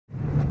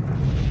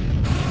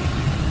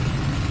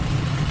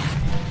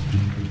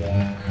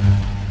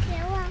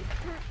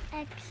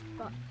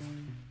spots.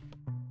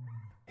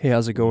 Hey,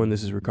 how's it going?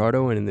 This is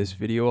Ricardo, and in this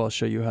video I'll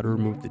show you how to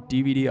remove the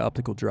DVD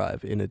optical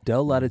drive in a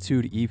Dell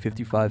Latitude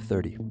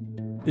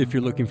E5530. If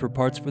you're looking for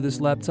parts for this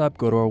laptop,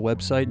 go to our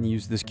website and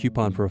use this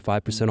coupon for a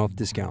 5% off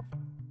discount.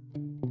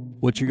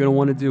 What you're going to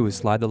want to do is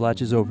slide the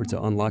latches over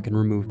to unlock and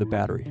remove the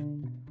battery.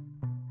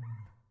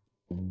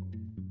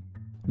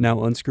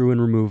 Now unscrew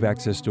and remove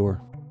access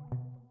door.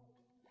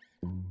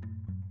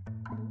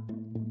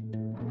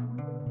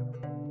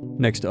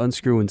 Next,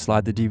 unscrew and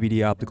slide the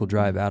DVD optical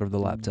drive out of the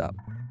laptop.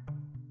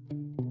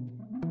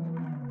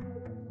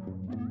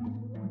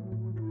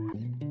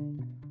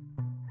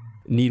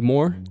 Need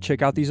more?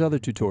 Check out these other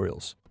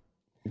tutorials.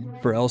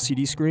 For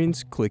LCD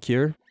screens, click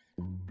here.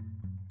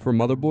 For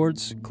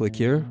motherboards, click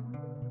here.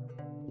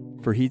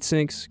 For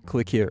heatsinks,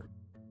 click here.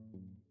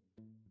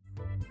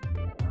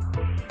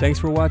 Thanks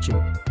for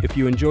watching. If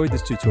you enjoyed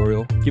this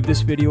tutorial, give this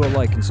video a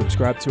like and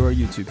subscribe to our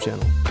YouTube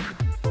channel.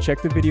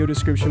 Check the video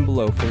description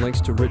below for links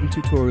to written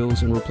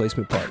tutorials and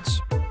replacement parts.